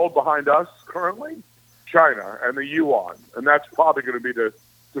in the world behind us currently? China and the yuan. And that's probably going to be the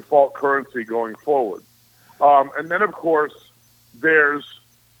default currency going forward. And then, of course, there's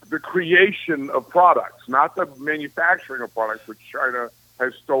the creation of products, not the manufacturing of products, which China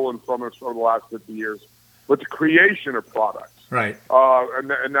has stolen from us over the last 50 years, but the creation of products. Right.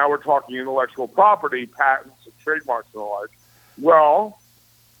 And now we're talking intellectual property, patents, and trademarks and the like. Well,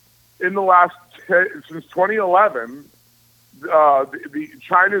 in the since 2011,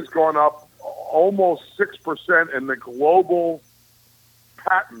 China's gone up almost 6% in the global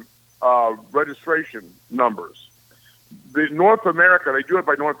patent registration numbers. The North America, they do it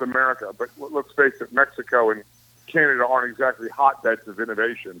by North America, but let's face it, Mexico and Canada aren't exactly hotbeds of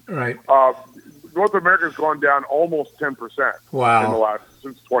innovation. Right. North America's gone down almost 10%. Wow.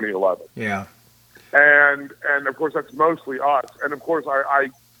 Since 2011. Yeah. And of course that's mostly us. And of course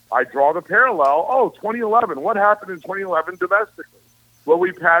I draw the parallel. 2011. What happened in 2011 domestically? Well,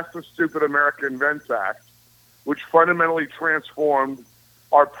 we passed the stupid American Invents Act, which fundamentally transformed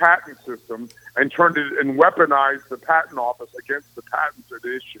our patent system and turned it and weaponized the patent office against the patents it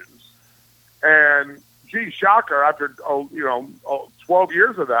issues. And shocker, after 12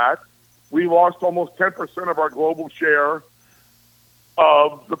 years of that, we lost almost 10% of our global share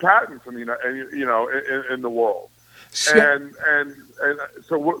of the patents in the world. And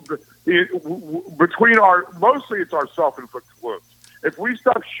so between mostly it's our self-inflicted wounds. If we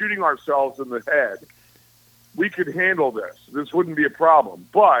stop shooting ourselves in the head, we could handle this. This wouldn't be a problem.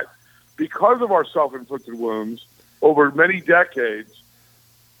 But because of our self-inflicted wounds over many decades,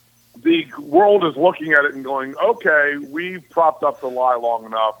 the world is looking at it and going, okay, we've propped up the lie long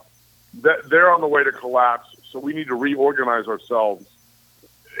enough. They're on the way to collapse, so we need to reorganize ourselves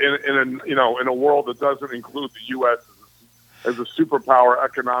in a world that doesn't include the U.S. as a superpower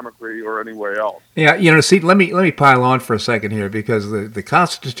economically or any way else. Yeah, see, let me pile on for a second here, because the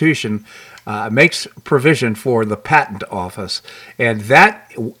Constitution makes provision for the patent office, and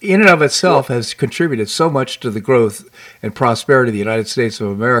that in and of itself has contributed so much to the growth and prosperity of the United States of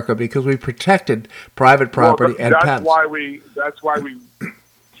America, because we protected private property and patents. That's why we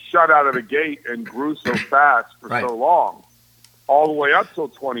shut out of the gate and grew so fast for so long, all the way up till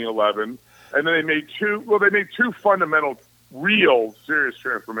 2011, and then they made two fundamental, real serious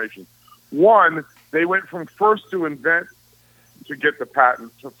transformations. One, they went from first to invent to get the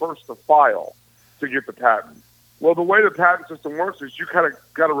patent to first to file to get the patent. Well, the way the patent system works is you kind of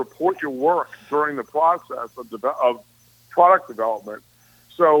got to report your work during the process of product development.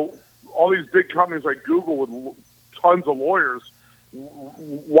 So all these big companies like Google with tons of lawyers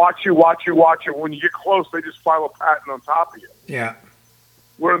watch you. When you get close, they just file a patent on top of you. Yeah.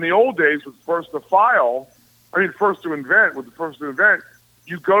 Where in the old days with first to invent,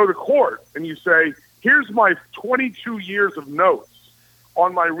 you go to the court and you say, here's my 22 years of notes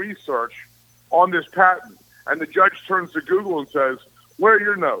on my research on this patent. And the judge turns to Google and says, where are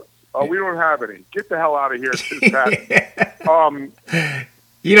your notes? We don't have any. Get the hell out of here. It's his patent.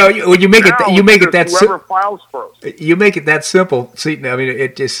 When you make it that whoever files first. You make it that simple. See, I mean,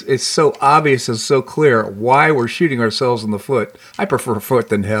 it's so obvious and so clear why we're shooting ourselves in the foot. I prefer foot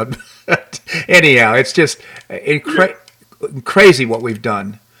than head. Anyhow, it's just crazy what we've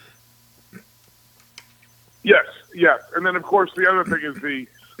done. Yes. And then, of course, the other thing is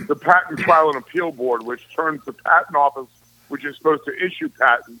the Patent Trial and Appeal Board, which turns the patent office, which is supposed to issue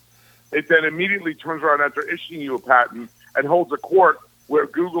patents, it then immediately turns around after issuing you a patent and holds a court where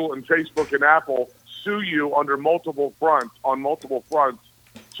Google and Facebook and Apple sue you on multiple fronts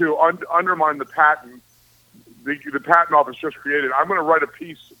to undermine the patent the patent office just created. I'm going to write a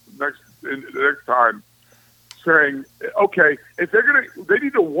piece next time saying, okay, if they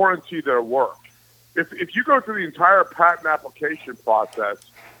need to warranty their work. If you go through the entire patent application process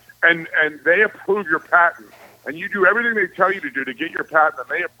and they approve your patent and you do everything they tell you to do to get your patent and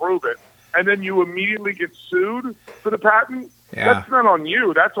they approve it, and then you immediately get sued for the patent, that's not on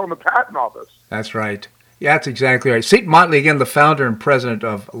you. That's on the patent office. That's right. Yeah, that's exactly right. Seton Motley, again, the founder and president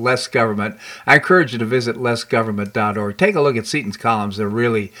of Less Government. I encourage you to visit lessgovernment.org. Take a look at Seton's columns. They're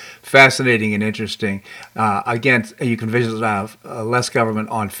really fascinating and interesting. Again, you can visit Less Government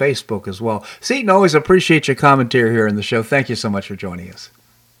on Facebook as well. Seton, always appreciate your commentary here in the show. Thank you so much for joining us.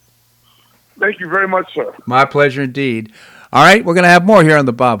 Thank you very much, sir. My pleasure indeed. All right, we're going to have more here on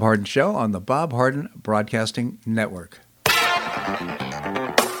The Bob Harden Show on the Bob Harden Broadcasting Network.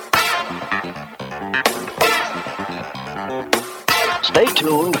 Stay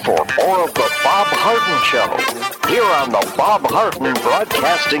tuned for more of The Bob Harden Show here on the Bob Harden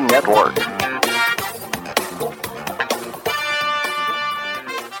Broadcasting Network.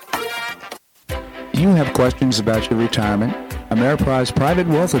 Do you have questions about your retirement? Ameriprise Private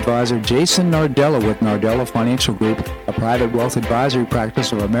Wealth Advisor Jason Nardella with Nardella Financial Group, a private wealth advisory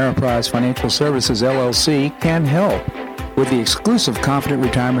practice of Ameriprise Financial Services, LLC, can help. With the exclusive Confident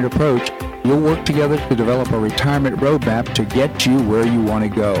Retirement approach, you'll work together to develop a retirement roadmap to get you where you want to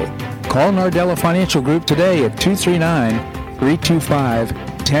go. Call Nardella Financial Group today at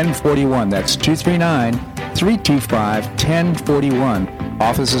 239-325-1041. That's 239-325-1041.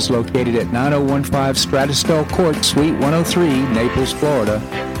 Office is located at 9015 Stratosdale Court, Suite 103, Naples, Florida.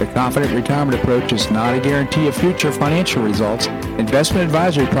 The Confident Retirement approach is not a guarantee of future financial results. Investment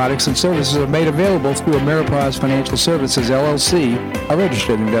advisory products and services are made available through Ameriprise Financial Services, LLC, a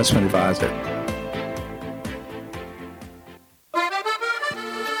registered investment advisor.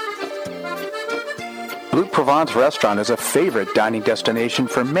 Blue Provence Restaurant is a favorite dining destination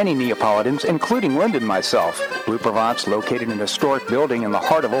for many Neapolitans, including Linda and myself. Blue Provence, located in a historic building in the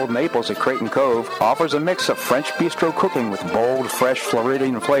heart of Old Naples at Creighton Cove, offers a mix of French bistro cooking with bold, fresh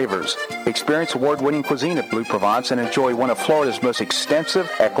Floridian flavors. Experience award-winning cuisine at Blue Provence and enjoy one of Florida's most extensive,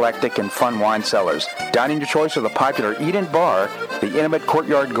 eclectic, and fun wine cellars. Dining your choice of the popular Eden Bar, the intimate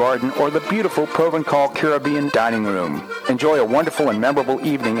Courtyard Garden, or the beautiful Provencal Caribbean Dining Room. Enjoy a wonderful and memorable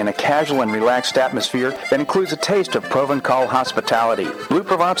evening in a casual and relaxed atmosphere that includes a taste of Provencal hospitality. Blue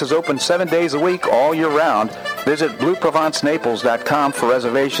Provence is open 7 days a week all year round. Visit BlueProvenceNaples.com for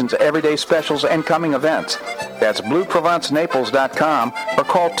reservations, everyday specials, and coming events. That's BlueProvenceNaples.com or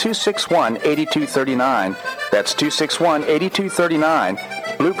call 261-8239. That's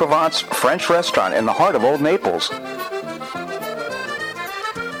 261-8239. Blue Provence French Restaurant in the heart of Old Naples.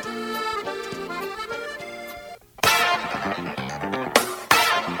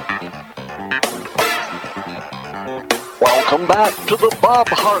 Welcome back to the Bob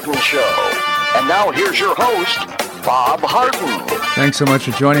Harden Show. And now here's your host, Bob Harden. Thanks so much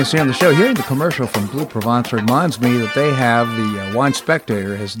for joining us here on the show. Hearing the commercial from Blue Provence reminds me that they have the Wine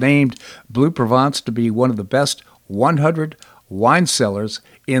Spectator has named Blue Provence to be one of the best 100 wine cellars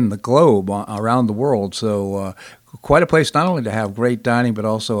in the globe around the world. So quite a place not only to have great dining, but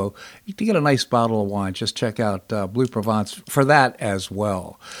also to get a nice bottle of wine. Just check out Blue Provence for that as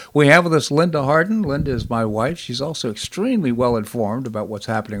well. We have with us Linda Harden. Linda is my wife. She's also extremely well informed about what's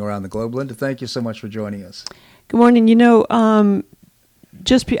happening around the globe. Linda, thank you so much for joining us. Good morning. I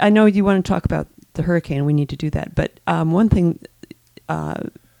know you want to talk about the hurricane. We need to do that. But one thing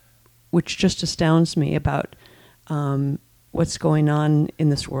which just astounds me about what's going on in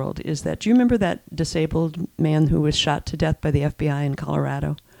this world is that, do you remember that disabled man who was shot to death by the FBI in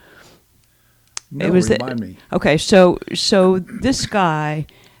Colorado? No, remind me. Okay, so this guy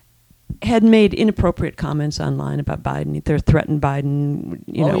had made inappropriate comments online about Biden. They threatened Biden.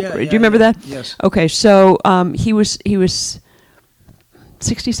 Do you remember that? Yes. Okay, so he was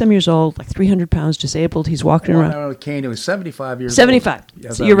 60-some years old, like 300 pounds, disabled. He's walking around. On a cane. It was 75 years 75. old.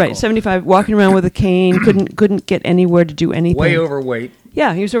 Yes, You're right, 75, walking around with a cane, couldn't get anywhere to do anything. Way overweight.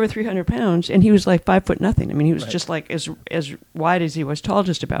 Yeah, he was over 300 pounds, and he was like 5'0". I mean, he was just like as wide as he was tall,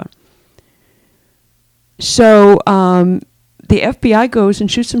 just about. So the FBI goes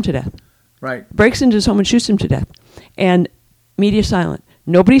and shoots him to death. Right. Breaks into his home and shoots him to death. And media silent.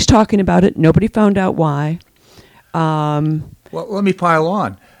 Nobody's talking about it. Nobody found out why. Well, let me pile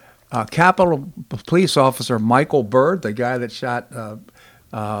on. Capitol Police Officer Michael Byrd, the guy that shot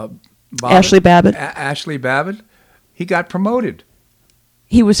Ashley Babbitt. Ashley Babbitt, he got promoted.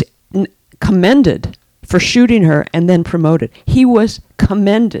 He was commended for shooting her and then promoted. He was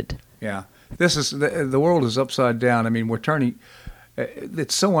commended. Yeah. This is the world is upside down. I mean, we're turning.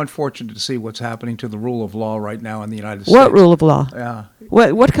 It's so unfortunate to see what's happening to the rule of law right now in the United States. What rule of law? Yeah.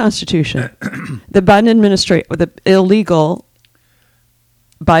 What Constitution? The Biden administration, the illegal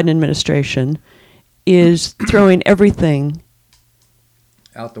Biden administration, is throwing everything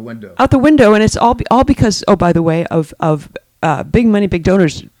out the window. And it's all because, oh, by the way, of big money, big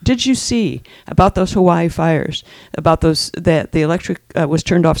donors. Did you see about those Hawaii fires? About those that the electric was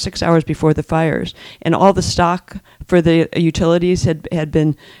turned off 6 hours before the fires, and all the stock for the utilities had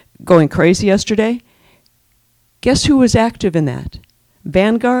been going crazy yesterday. Guess who was active in that?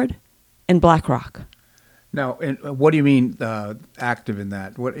 Vanguard and BlackRock. Now, and what do you mean active in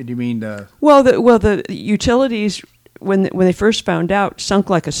that? What do you mean? Well, the utilities, when they first found out, sunk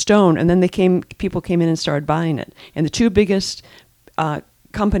like a stone, and then people came in and started buying it. And the two biggest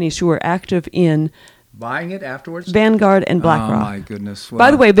companies who were active in buying it afterwards? Vanguard and BlackRock. Oh my goodness! Well,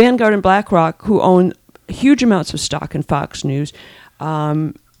 by the way, Vanguard and BlackRock, who own huge amounts of stock in Fox News,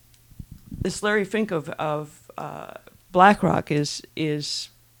 this Larry Fink of BlackRock is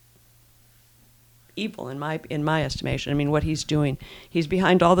evil in my estimation. I mean, what he's doing, he's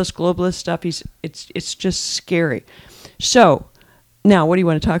behind all this globalist stuff. It's just scary. So, now what do you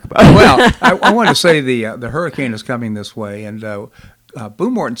want to talk about? Well, I want to say the hurricane is coming this way, and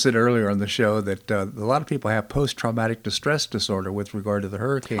Boone Morton said earlier on the show that a lot of people have post-traumatic distress disorder with regard to the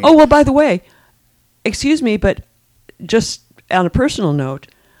hurricane. Oh, well, by the way, excuse me, but just on a personal note,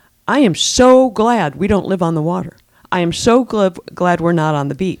 I am so glad we don't live on the water. I am so glad we're not on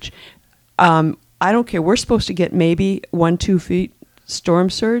the beach. I don't care. We're supposed to get maybe 1-2 feet storm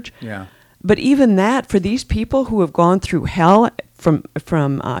surge. Yeah. But even that, for these people who have gone through hell from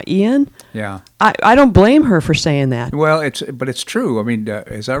Ian, yeah, I don't blame her for saying that. Well, it's true. I mean,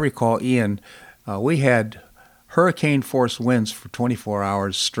 as I recall, Ian, we had hurricane force winds for 24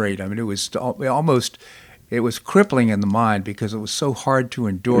 hours straight. I mean, it was crippling in the mind because it was so hard to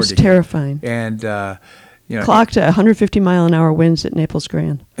endure. It was terrifying. And clocked 150-mile-an-hour winds at Naples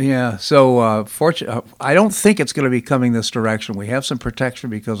Grand. Yeah, so I don't think it's going to be coming this direction. We have some protection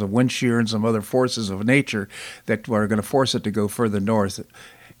because of wind shear and some other forces of nature that are going to force it to go further north.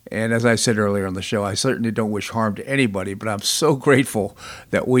 And as I said earlier on the show, I certainly don't wish harm to anybody, but I'm so grateful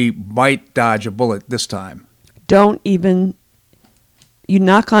that we might dodge a bullet this time. Don't even... You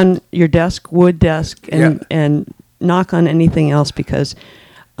knock on your desk, wood desk, and knock on anything else because...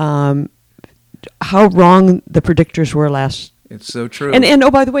 how wrong the predictors were last. It's so true. And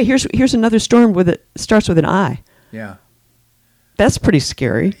oh, by the way, here's another storm starts with an I. Yeah. That's pretty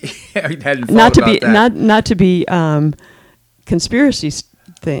scary. Yeah, I hadn't thought about that. Not to be conspiracy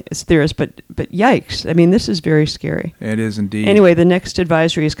theorists, but yikes! I mean, this is very scary. It is indeed. Anyway, the next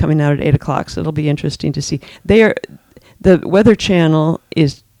advisory is coming out at 8:00, so it'll be interesting to see. The Weather Channel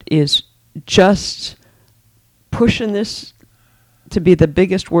is just pushing this to be the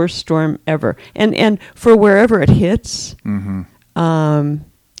biggest, worst storm ever. And for wherever it hits,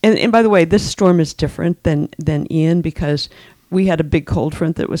 And by the way, this storm is different than Ian because we had a big cold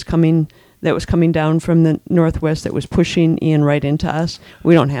front that was coming down from the northwest that was pushing Ian right into us.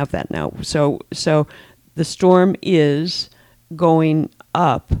 We don't have that now. So the storm is going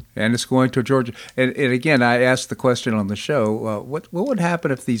up. And it's going to Georgia. And again, I asked the question on the show, what would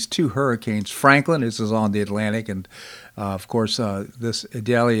happen if these two hurricanes, Franklin, this is on the Atlantic, and of course this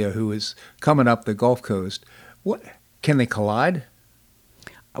Idalia, who is coming up the Gulf Coast, can they collide?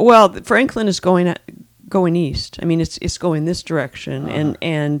 Well, Franklin is going east. I mean, it's going this direction,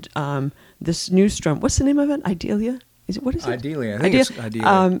 and this new storm. What's the name of it? Idalia. What is it? Idalia. I think it's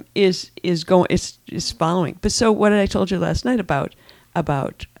Idalia. Is following. But so what I told you last night about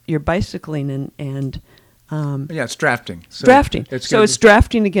your bicycling and it's drafting. Drafting. It's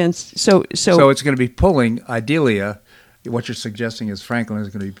drafting against. So it's going to be pulling Idalia. What you're suggesting is Franklin is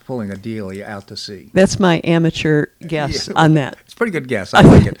going to be pulling Idalia out to sea. That's my amateur guess on that. It's a pretty good guess. I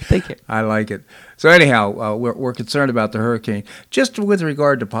like it. Thank you. I like it. So anyhow, we're concerned about the hurricane. Just with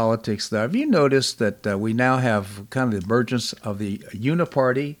regard to politics, though, have you noticed that we now have kind of the emergence of the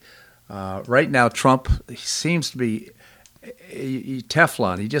uniparty? Right now, Trump seems to be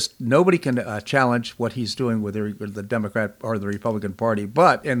Teflon. Nobody can challenge what he's doing with the Democrat or the Republican Party,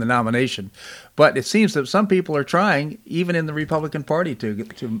 but in the nomination. But it seems that some people are trying, even in the Republican Party, to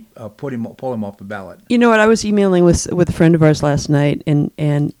pull him off the ballot. You know what? I was emailing with a friend of ours last night,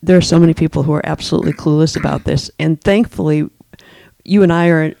 and there are so many people who are absolutely clueless about this. And thankfully, you and I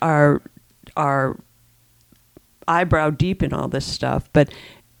are eyebrow deep in all this stuff. But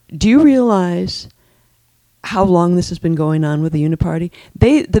do you realize how long this has been going on with the uniparty?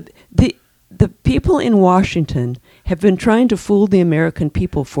 The people in Washington have been trying to fool the American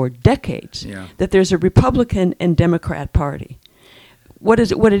people for decades that there's a Republican and Democrat party. What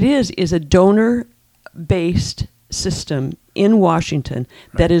it is a donor-based system in Washington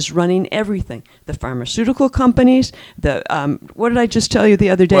that is running everything. The pharmaceutical companies, what did I just tell you the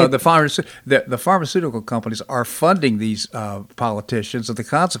other day? Well, the pharmaceutical companies are funding these politicians, and the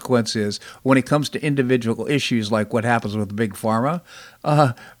consequence is when it comes to individual issues like what happens with Big Pharma,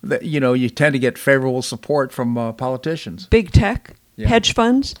 you tend to get favorable support from politicians. Big tech. Yeah. Hedge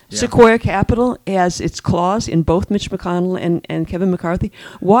funds, Sequoia Capital has its claws in both Mitch McConnell and Kevin McCarthy.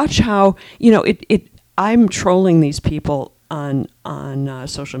 Watch how, I'm trolling these people on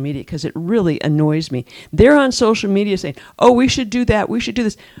social media because it really annoys me. They're on social media saying, "Oh, we should do that. We should do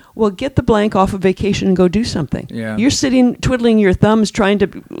this." Well, get the blank off of vacation and go do something. Yeah. You're sitting twiddling your thumbs trying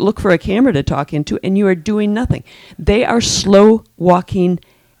to look for a camera to talk into, and you are doing nothing. They are slow walking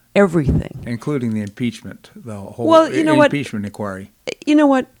everything, including the impeachment, the whole impeachment inquiry. You know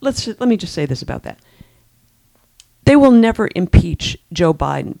what? Let me just say this about that. They will never impeach Joe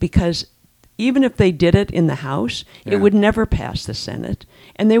Biden because even if they did it in the House, it would never pass the Senate,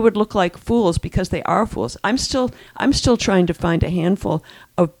 and they would look like fools because they are fools. I'm still trying to find a handful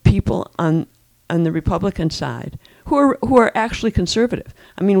of people on the Republican side who are actually conservative.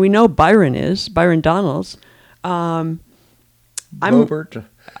 I mean, we know Byron Donalds. Boebert.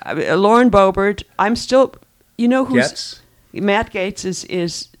 Lauren Boebert. I'm still, who's Gaetz. Matt Gaetz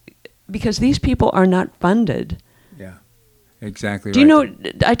is because these people are not funded. Yeah, exactly. Do you know?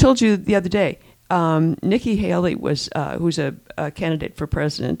 I told you the other day. Nikki Haley was who's a candidate for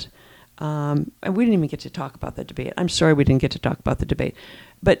president, and we didn't even get to talk about the debate. I'm sorry we didn't get to talk about the debate,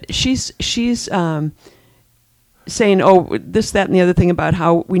 but she's saying, "Oh, this, that, and the other thing about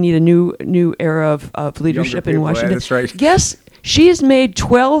how we need a new era of leadership in Washington." That's right. Guess she has made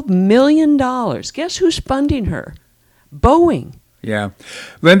 $12 million. Guess who's funding her? Boeing. Yeah.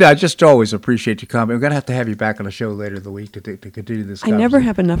 Linda, I just always appreciate your comment. We're going to have you back on the show later in the week to continue this conversation. I never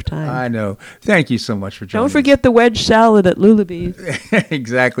have enough time. I know. Thank you so much for joining us. Don't forget the wedge salad at Lulabee's.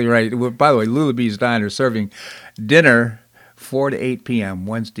 Exactly right. Well, by the way, Lulabee's Diner serving dinner 4 to 8 p.m.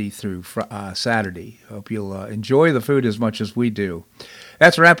 Wednesday through Saturday. Hope you'll enjoy the food as much as we do.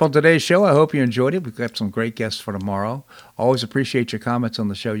 That's a wrap on today's show. I hope you enjoyed it. We've got some great guests for tomorrow. Always appreciate your comments on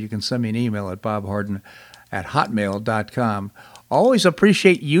the show. You can send me an email at bobharden@hotmail.com. Always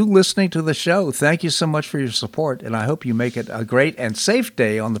appreciate you listening to the show. Thank you so much for your support, and I hope you make it a great and safe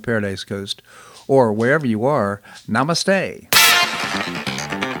day on the Paradise Coast or wherever you are. Namaste.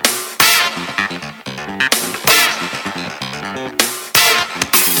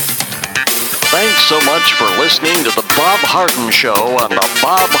 Thanks so much for listening to The Bob Harden Show on the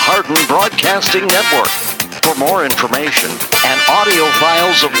Bob Harden Broadcasting Network. For more information and audio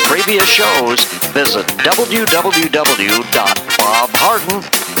files of previous shows, visit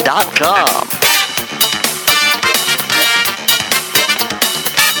www.bobharden.com.